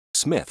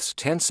Smith's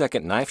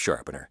 10-second knife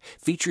sharpener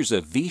features a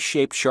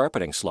V-shaped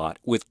sharpening slot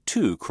with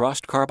 2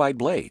 crossed carbide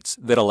blades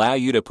that allow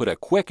you to put a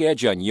quick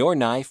edge on your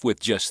knife with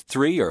just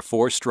 3 or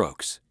 4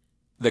 strokes.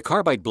 The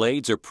carbide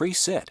blades are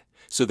preset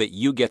so that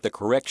you get the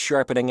correct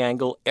sharpening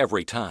angle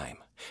every time.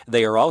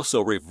 They are also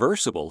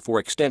reversible for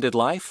extended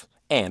life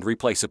and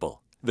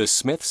replaceable. The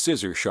Smith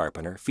scissor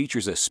sharpener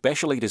features a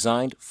specially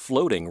designed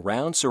floating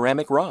round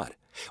ceramic rod,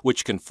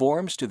 which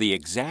conforms to the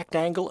exact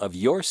angle of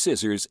your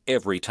scissors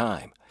every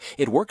time.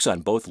 It works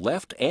on both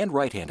left and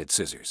right-handed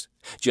scissors.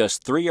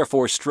 Just 3 or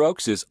 4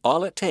 strokes is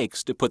all it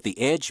takes to put the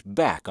edge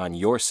back on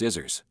your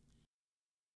scissors.